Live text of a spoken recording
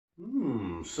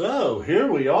So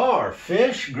here we are,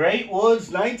 Phish, Great Woods,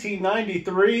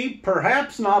 1993.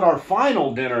 Perhaps not our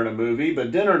final dinner and a movie,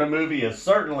 but dinner and a movie is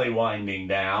certainly winding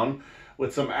down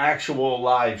with some actual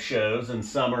live shows and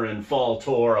summer and fall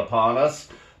tour upon us.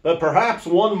 But perhaps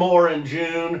one more in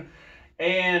June.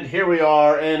 And here we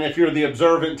are, and if you're the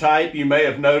observant type, you may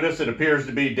have noticed it appears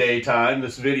to be daytime.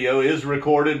 This video is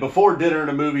recorded before dinner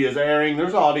and a movie is airing.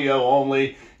 There's audio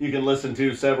only. You can listen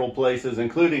to several places,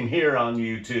 including here on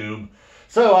YouTube.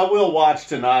 So I will watch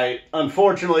tonight.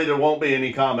 Unfortunately, there won't be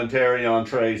any commentary on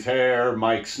Trey's hair,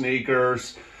 Mike's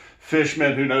sneakers,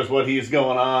 Fishman, who knows what he's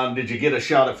going on. Did you get a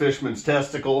shot at Fishman's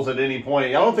testicles at any point?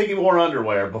 I don't think he wore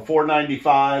underwear before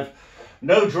 95.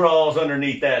 No draws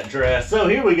underneath that dress. So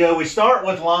here we go. We start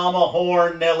with Llama,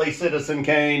 Horn, Nelly, Citizen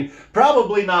Kane.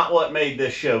 Probably not what made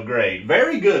this show great.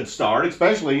 Very good start,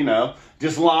 especially,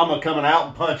 just Llama coming out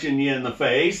and punching you in the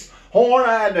face. Horn,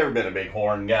 I had never been a big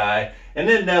Horn guy. And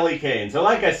then Nelly Kane. So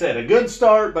like I said, a good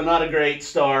start, but not a great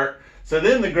start. So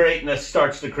then the greatness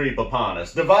starts to creep upon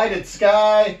us. Divided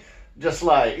Sky, just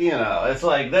like, it's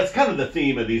like, that's kind of the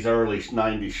theme of these early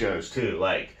 90s shows too.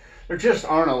 Like, there just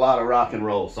aren't a lot of rock and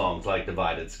roll songs like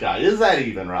Divided Sky. Is that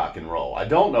even rock and roll? I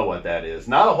don't know what that is.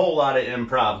 Not a whole lot of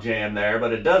improv jam there,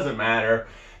 but it doesn't matter.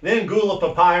 Then Gula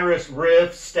Papyrus,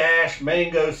 Riff, Stash,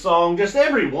 Mango Song, just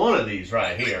every one of these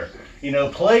right here,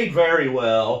 played very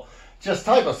well. Just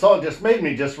type of song just made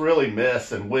me just really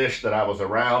miss and wish that I was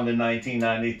around in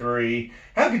 1993.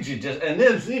 How could you just, and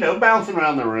then, bouncing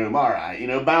around the room, all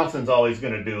right, bouncing's always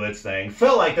going to do its thing.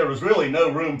 Felt like there was really no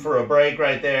room for a break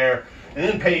right there. And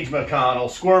then Paige McConnell,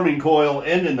 Squirming Coil,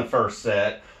 ending the first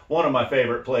set. One of my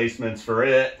favorite placements for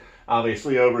it.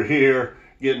 Obviously over here,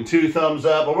 getting 2 thumbs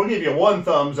up, but we'll give you 1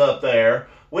 thumbs up there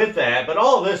with that. But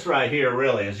all this right here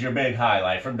really is your big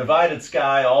highlight. From Divided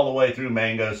Sky all the way through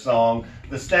Mango Song.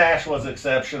 The Stash was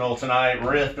exceptional tonight.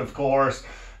 Rift, of course.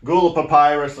 Gula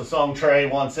Papyrus, the song Trey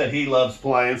once said he loves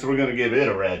playing, so we're going to give it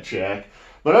a red check.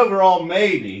 But overall,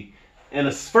 maybe. In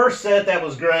the first set, that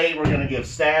was great. We're going to give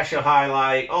Stash a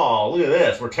highlight. Oh, look at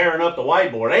this. We're tearing up the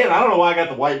whiteboard. And I don't know why I got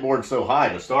the whiteboard so high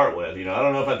to start with. I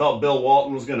don't know if I thought Bill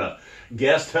Walton was going to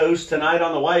guest host tonight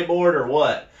on the whiteboard or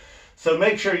what. So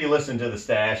make sure you listen to the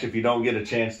Stash if you don't get a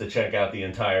chance to check out the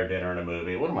entire dinner and a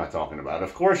movie. What am I talking about?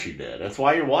 Of course you did. That's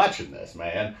why you're watching this,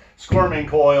 man. Squirming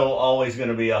Coil, always going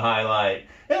to be a highlight.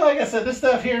 And like I said, this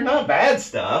stuff here, not bad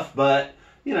stuff, but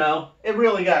it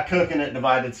really got cooking at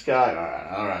Divided Sky.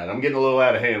 All right, I'm getting a little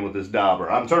out of hand with this dauber.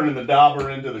 I'm turning the dauber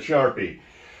into the Sharpie.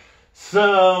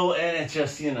 So, and it's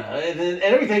just, and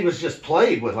everything was just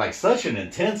played with like such an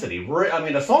intensity. I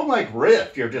mean, a song like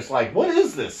Rift, you're just like, what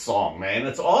is this song, man?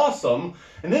 It's awesome.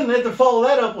 And then they have to follow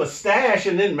that up with Stash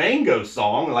and then Mango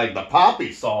Song, like the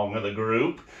poppy song of the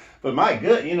group. But my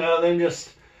good, then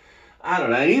just, I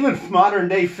don't know, even modern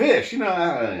day Phish,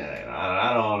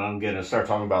 I'm going to start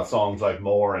talking about songs like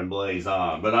More and Blaze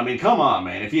On. But I mean, come on,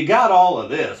 man. If you got all of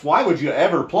this, why would you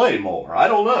ever play More? I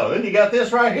don't know. Then you got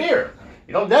this right here.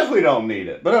 Definitely don't need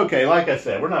it. But okay, like I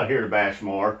said, we're not here to bash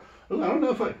More. Ooh, I don't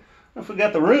know if we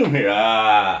got the room here.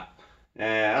 I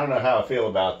don't know how I feel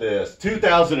about this.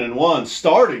 2001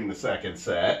 starting the second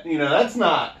set. That's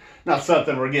not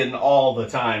something we're getting all the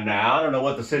time now. I don't know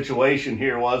what the situation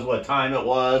here was, what time it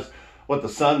was, what the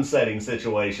sun setting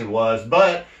situation was,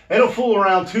 but they don't fool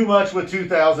around too much with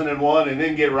 2001 and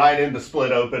then get right into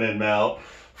Split Open and Melt.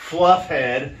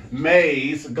 Fluffhead,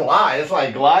 Maze, Glide. It's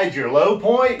like Glide's your low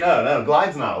point? No,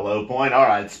 Glide's not a low point. All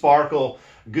right, Sparkle,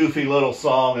 goofy little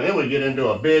song. And then we get into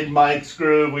a big Mike's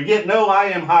groove. We get no I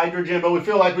Am Hydrogen, but we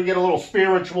feel like we get a little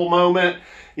spiritual moment.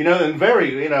 And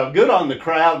very, good on the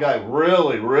crowd. Got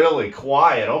really, really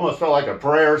quiet. Almost felt like a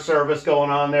prayer service going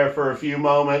on there for a few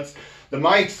moments. The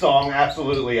Mike song,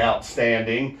 absolutely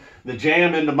outstanding. The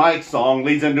jam into Mike's song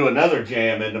leads into another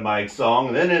jam into Mike's song,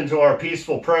 and then into our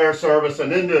peaceful prayer service,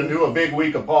 and then into a big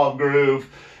week of Paul Groove.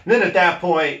 And then at that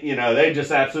point, they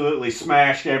just absolutely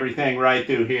smashed everything right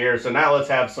through here. So now let's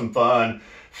have some fun.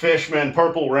 Fishman,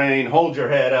 Purple Rain, Hold Your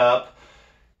Head Up.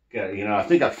 I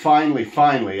think I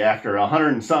finally, after 100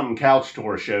 and something couch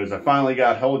tour shows, I finally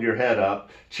got Hold Your Head Up,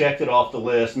 checked it off the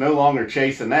list, no longer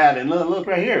chasing that. And look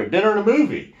right here, dinner and a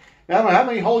movie. I don't know how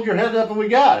many Hold Your Head Up have we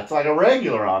got. It's like a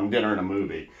regular on dinner and a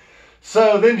movie.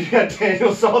 So then you got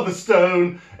Daniel Saw the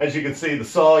Stone, as you can see, the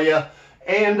Saw Ya.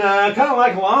 And kind of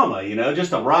like Llama,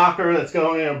 just a rocker that's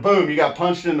going in and boom, you got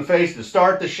punched in the face to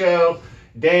start the show.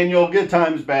 Daniel, good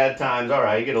times, bad times. All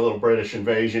right, you get a little British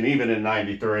invasion, even in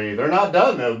 93. They're not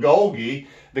done, though. Golgi,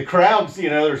 the crowd's,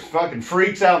 there's fucking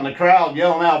freaks out in the crowd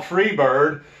yelling out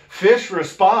Freebird. Phish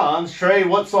responds, Trey,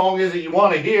 what song is it you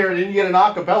want to hear? And then you get an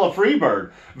acapella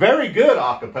Freebird. Very good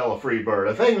acapella Freebird.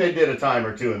 A thing they did a time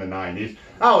or two in the 90s.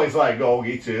 I always like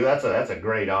Golgi too. That's a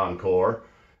great encore.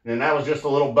 And that was just a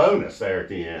little bonus there at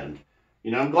the end.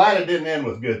 You know, I'm glad it didn't end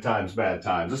with Good Times, Bad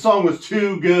Times. The song was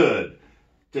too good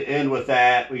to end with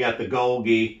that. We got the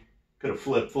Golgi. Could have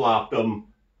flip-flopped them.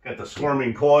 Got the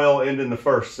Squirming Coil ending the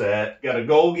first set. Got a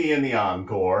Golgi in the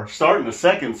encore. Starting the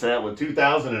second set with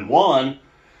 2001.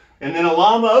 And then a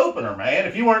llama opener, man.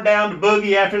 If you weren't down to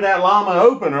boogie after that llama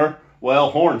opener, well,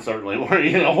 Horn certainly weren't.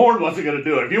 You know, Horn wasn't going to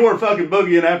do it. If you weren't fucking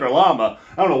boogieing after llama,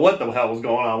 I don't know what the hell was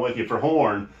going on with you for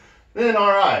Horn. Then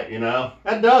all right, you know,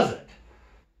 that does it.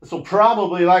 This will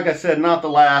probably, like I said, not the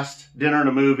last dinner in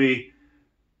a movie,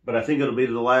 but I think it'll be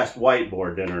the last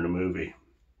whiteboard dinner in a movie.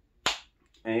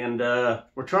 And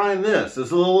we're trying this. This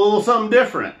is a little something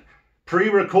different.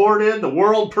 Pre-recorded, the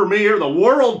world premiere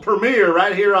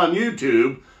right here on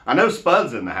YouTube. I know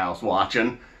Spud's in the house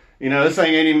watching. You know, this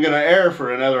thing ain't even going to air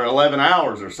for another 11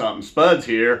 hours or something. Spud's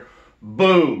here.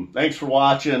 Boom. Thanks for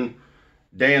watching.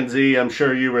 Dan Z, I'm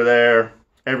sure you were there.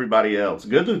 Everybody else.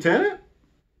 Good Lieutenant?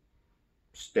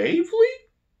 Stavely?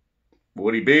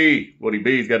 Woody B. Woody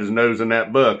B's got his nose in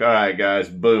that book. All right, guys.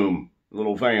 Boom. A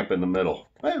little vamp in the middle.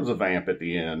 That was a vamp at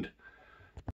the end.